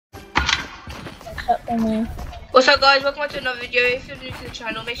up for me. What's up guys, welcome to another video. If you're new to the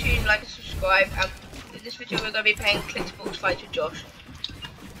channel, make sure you like and subscribe. In this video we're going to be playing clix fight with Josh.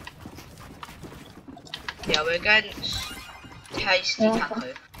 Yeah, we're against Tasty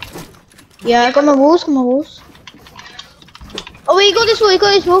Taco. Yeah, I got my walls, Oh wait, he got this wall,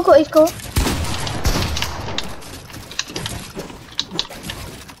 got his goal.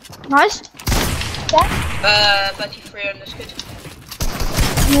 Nice. Yeah. 33 on this good.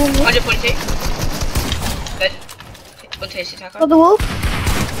 142. Mm-hmm. Good. One Tasty Taco. Got the wall.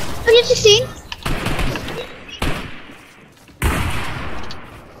 116.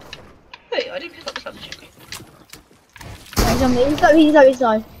 Wait, I didn't pick up the other chicken. He's on me, he's up his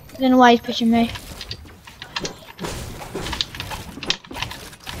side. I don't know why he's pushing me.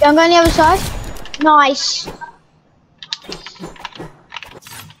 Yeah, I'm going the other side. Nice.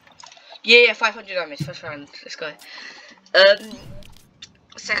 Yeah, 500 damage, first round, let's go.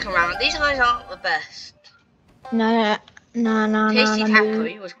 Second round, these guys aren't the best. No. Tasty Taco,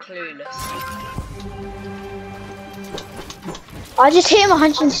 he was clueless. I just hit him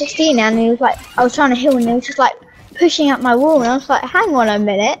 116 and he was like, I was trying to heal and he was just like pushing up my wall and I was like, hang on a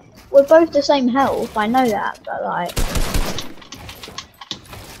minute, we're both the same health, I know that, but like...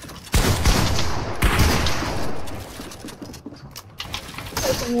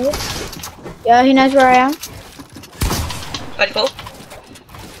 Yeah, he knows where I am. 24.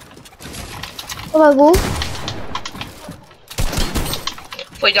 Oh, my wall.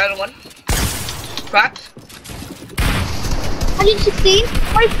 40 down on one. Cracked. 116.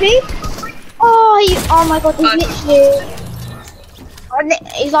 23. Oh my god, he's literally...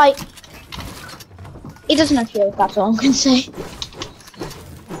 He's like... He doesn't have shield, that's all I'm going to say.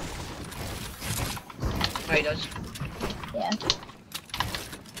 No, he does. Yeah.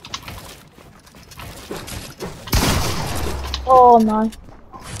 Oh no.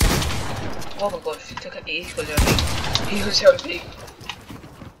 Oh my gosh, he took it easy for me. He was so big.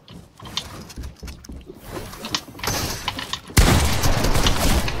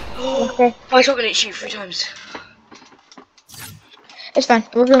 Okay. I shot at you 3 times. It's fine. I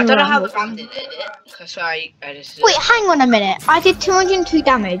don't know how the round did it, because I just... Wait, hang on a minute. I did 202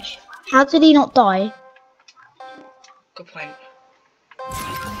 damage. How did he not die? Good point.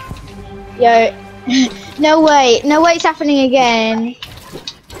 Yo. No way it's happening again.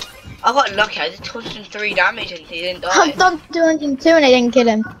 I got lucky, I did 203 damage and he didn't die. I've done 202 and I didn't kill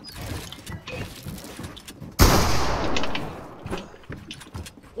him.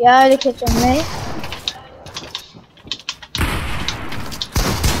 Yeah, the kid's on me.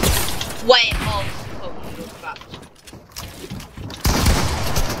 Wait, oh crap.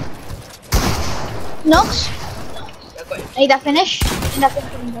 Knocks. I got him. Need that finish?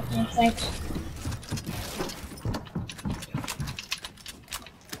 Thanks.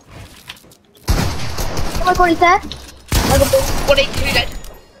 Oh my god, he's there. I got ball. 182 dead.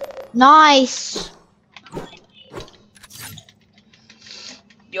 Nice.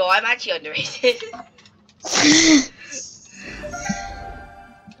 Yo, I'm actually underrated.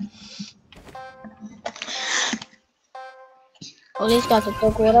 All these guys are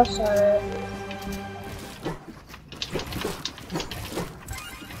dog water, so...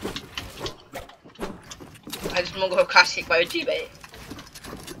 I just want to go classic by OG, mate.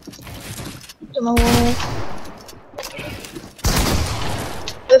 To my wall.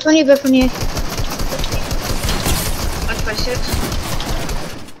 Both on you. 126.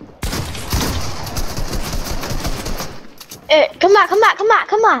 Come back.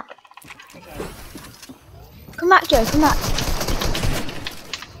 Come back, Joe, come back.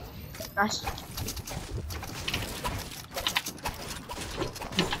 Nice.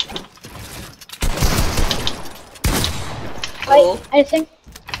 Wait, anything?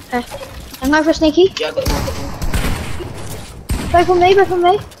 Okay. I'm going for a sneaky. Yeah, I got one. Both on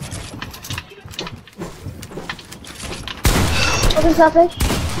me. Open surface.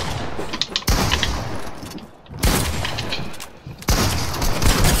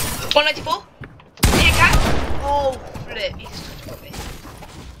 $194. Here, cat. Oh, flip. He just touched me.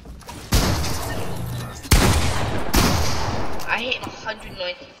 I hit him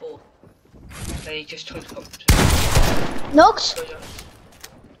 194. Then he just touched me. Knocks.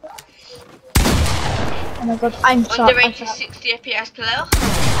 Oh my god, I'm sharp. Underrated 60 FPS player.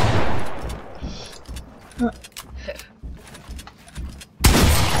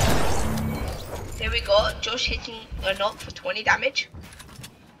 Here we go. Josh hitting a knock for 20 damage.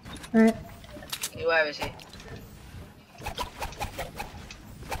 Alright. Where is he?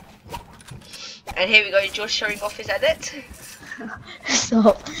 And here we go, Josh showing off his edit.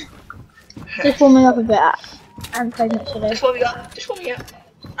 Stop. Just warming up a bit and play next to Just what we got.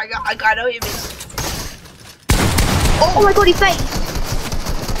 I know you mean. Oh my god, he faked.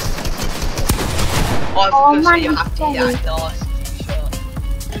 Oh man, you he's have to hit that last shot.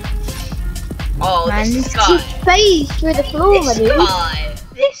 Oh, Man, this he guy. phased through the floor already.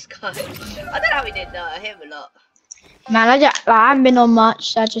 This guy. I don't know how he did that. I hit him a lot. Man, I haven't been on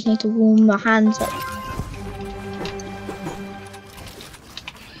much, so I just need to warm my hands up.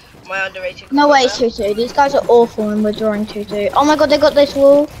 My underrated. No way it's 2-2. These guys are awful and we're drawing 2-2. Oh my god, they got this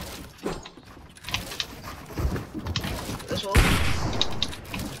wall. This wall.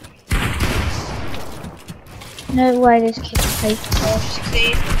 No way this kid's fake.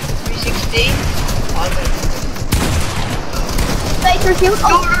 360. 360. Oh, no. Fake refield. No, Oh.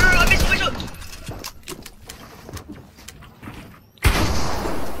 I missed my shot.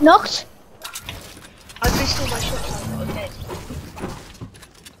 Knocked. I missed all my shots. I'm dead.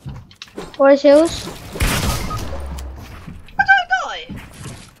 What is hills? I don't die.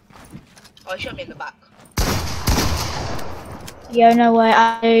 Oh, he shot me in the back. Yo, no way,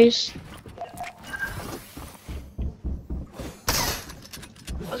 I lose.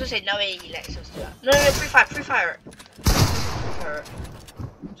 I was gonna say no way he lets us do that. No, free fire, free fire it. Free fire it.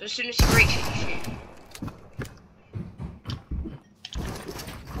 So as soon as he breaks it, you shoot.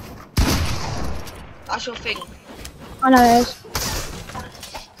 That's your thing. I know it is.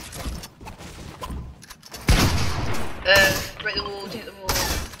 Break the wall, take the wall.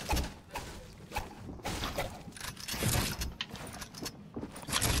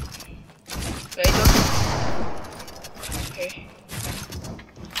 Okay, Josh. Okay.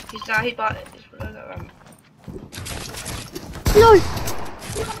 He's down, he bought it. He's below that ramp. No!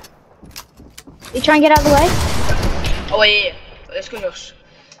 You try and get out of the way? Oh, wait, yeah. Let's go, Josh.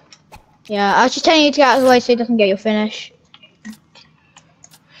 Yeah, I was just telling you to get out of the way so he doesn't get your finish.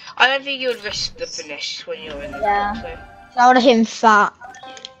 I don't think you would risk the finish when you're in the Yeah. box, so. I would have hit him fat.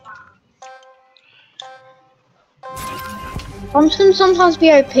 Bombs can sometimes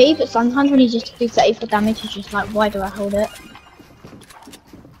be OP, but sometimes when he just do 34 damage, he's just like, why do I hold it?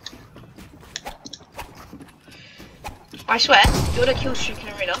 I swear, you're the kill streak in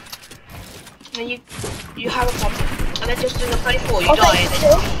arena. And then you have a bomb, and then just in the 34, you Oh, die, and then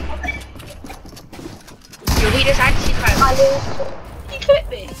you'll hit this anti-climb. I lose. He clipped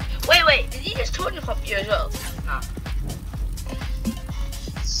me. Wait, did he just taunt pop you as well? Nah.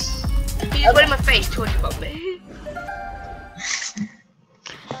 He just went in my face, taunting pop me.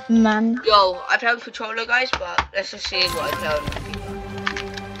 Man. Yo, I play with controller, guys, but let's just see what I play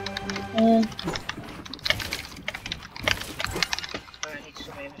on. I need to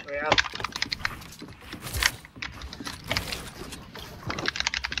sort my inventory out.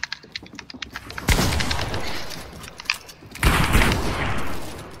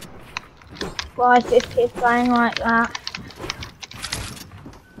 Why is this kid playing like that?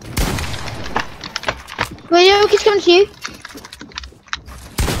 Wait, no, he's coming to you.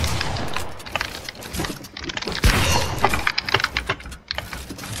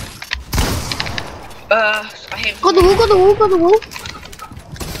 I hate him. Got the wall.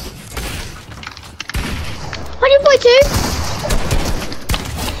 100.2.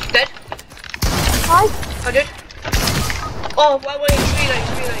 Dead. Hi. 100. Oh, wait,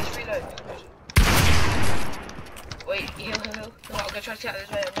 he's reload. Wait, heal. No, I'm gonna try to get out of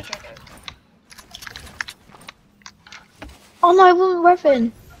this way. Oh no, I wasn't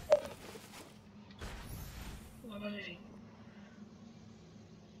revving. What am I moving?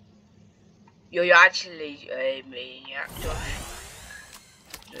 Yo, you're actually a maniac, Josh.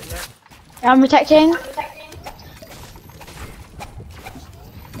 Doing that. I'm protecting.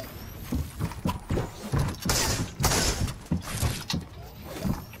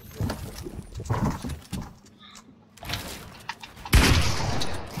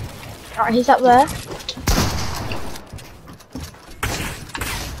 Alright, he's up there.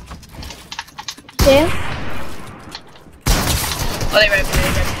 See him? Oh, they ran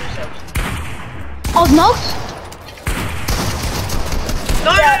themselves. Oh, no!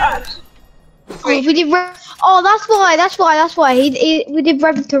 No! Oh, we did rev. Oh, that's why. We did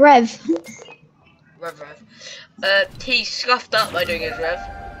rev to rev. Rev. He scuffed up by doing his rev.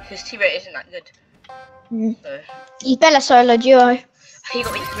 His teammate isn't that good. So. He's better solo duo. He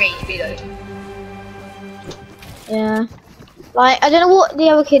got me 3 HP though. Yeah. Like, I don't know what the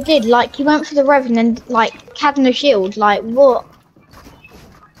other kid did. Like, he went for the rev and then, like, had no shield. Like, what?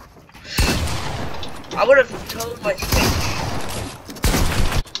 I would have told my teammate.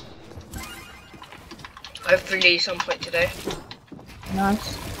 Hopefully some point today.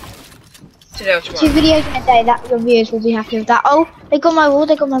 Nice. Today or tomorrow. 2 videos in a day, that your viewers will be happy with that. Oh, they got my wall.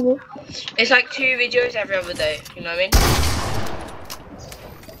 It's like 2 videos every other day, you know what I mean?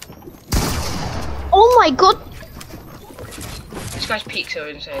 Oh my god! guy's peaks are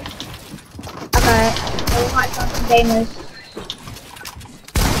insane. Okay, we might find some gamers.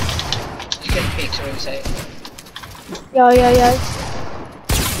 These guy's peaks are insane. Yo.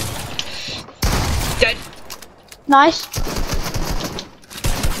 Dead. Nice.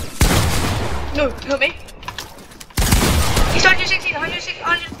 No, help me. He's 160, 160,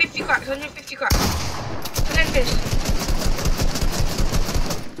 150 cracks, 150 cracks. And then this.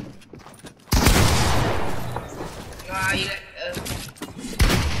 Nah, you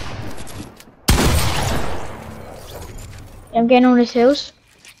I'm getting on these hills.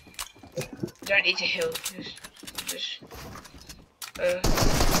 don't need to heal.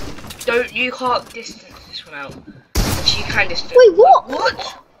 Don't, you can't distance this one out. Actually, you can distance. Wait, what?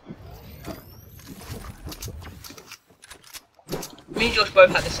 What? Me and Josh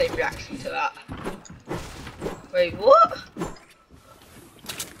both had the same reaction to that. Wait, what?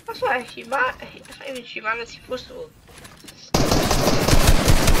 That's not even humanity possible.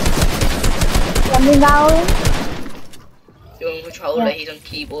 I'm in down. You're on controller, he's on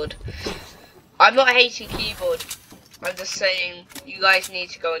keyboard. I'm not hating keyboard. I'm just saying you guys need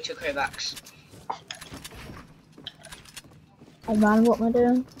to go into Kovacs. Oh man, what am I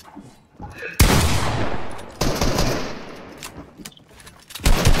doing?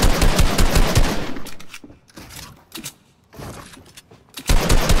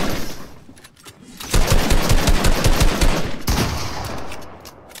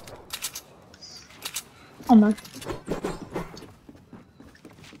 Oh no.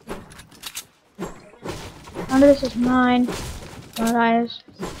 None of this is mine. No, that is.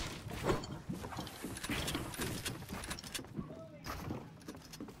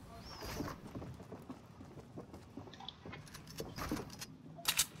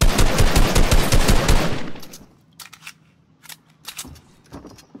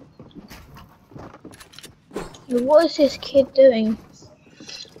 What is this kid doing?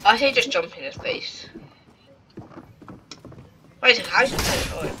 I say just jump in his face. Wait a second, how's he dead?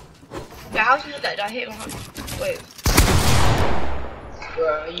 Oh, yeah, how's he dead? I hit him. Wait.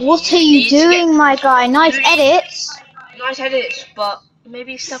 Bro, What are you doing, my guy? Nice edits. Nice edits, but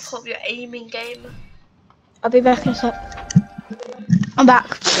maybe step up your aiming game. I'll be back in a sec. I'm back.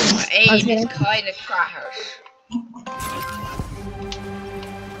 My aim is kind of trash.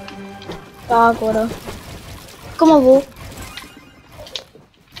 Dog water. Come on, wall.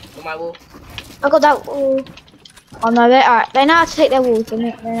 On my wall. I got that wall. Oh no, they know how to take their walls. They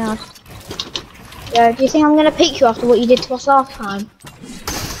know how to. Yeah, do you think I'm gonna peek you after what you did to us last time?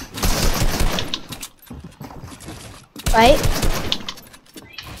 Wait.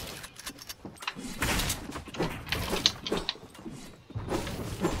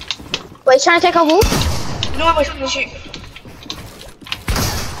 Wait, he's trying to take our wall? No, I'm trying to shoot.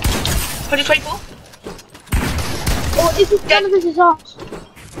 124? Oh, this is none of this is ours.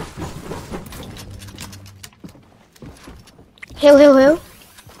 Heal.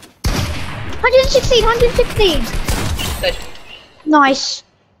 116. Dead. Nice.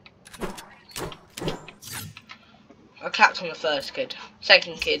 I clapped on the first kid.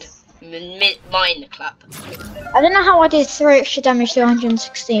 Second kid. Mine clap. I don't know how I did 3 extra damage to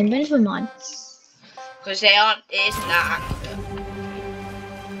 116, but never mind. Because it isn't that accurate.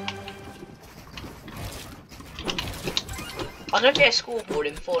 I don't think a scoreboard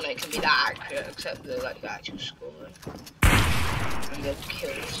in Fortnite can be that accurate, except the actual scoring. And the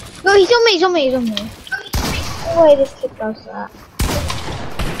kills. No, he's on me. No way this kid does that.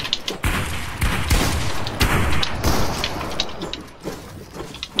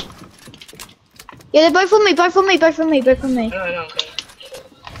 Yeah, they're both on me. No, okay.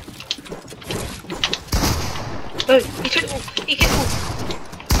 No, he took it all. He killed it all.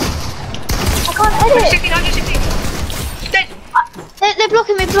 I can't edit. 160. Dead. They're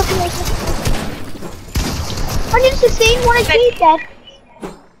blocking me. 116, 1 HP dead.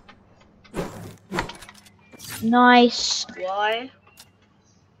 Nice. Why?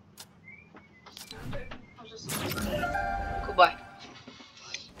 Goodbye.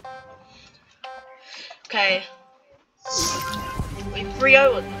 Okay. We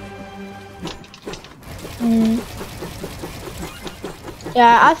 3-0.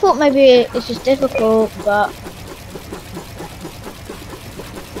 Yeah, I thought maybe it's just difficult, but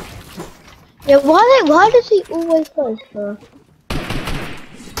yeah, why does he always go for?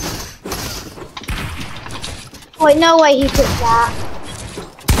 Wait, no way he took that.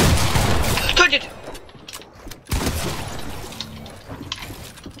 Touch it.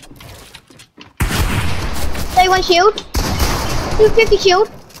 Stay 1 shield. 250 shield.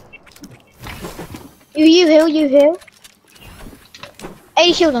 You heal.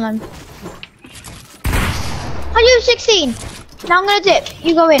 80 shield on him. 116. Now I'm gonna dip.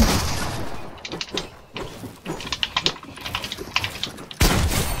 You go in.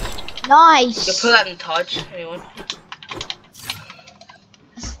 Nice. You put that in touch, anyone?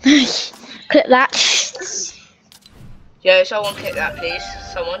 Clip that. Yeah, someone click that, please.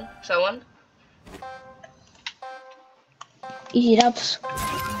 Someone. Easy dubs.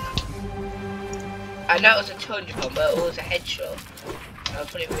 I know it was a 200 bomb, but it was a headshot. I'll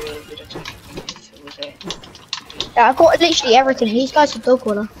put it really good attack if it was a... Yeah, I've got literally everything. These guys are dog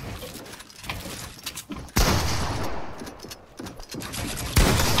water.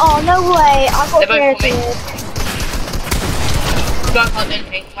 Oh, no way. I got They're both created. No, I can't do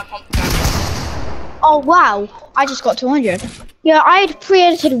anything. My pump down. Oh, wow. I just got 200. Yeah, I had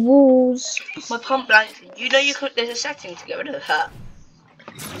pre-edited walls. My pump blanked. You know you could. There's a setting to get rid of that.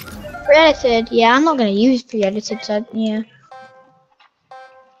 Pre-edited? Yeah, I'm not going to use pre-edited, so yeah.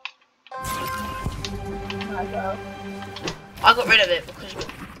 I got rid of it because.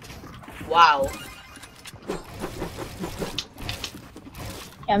 Wow.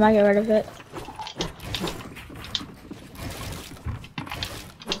 Yeah, I might get rid of it.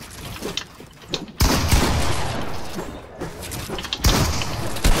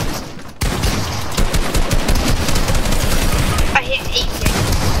 I hit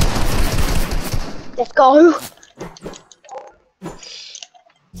 80. Let's go.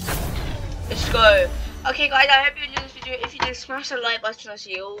 Let's go. Okay, guys. I hope you enjoyed this video. If you did, smash the like button. I'll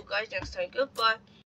see you all guys next time. Goodbye.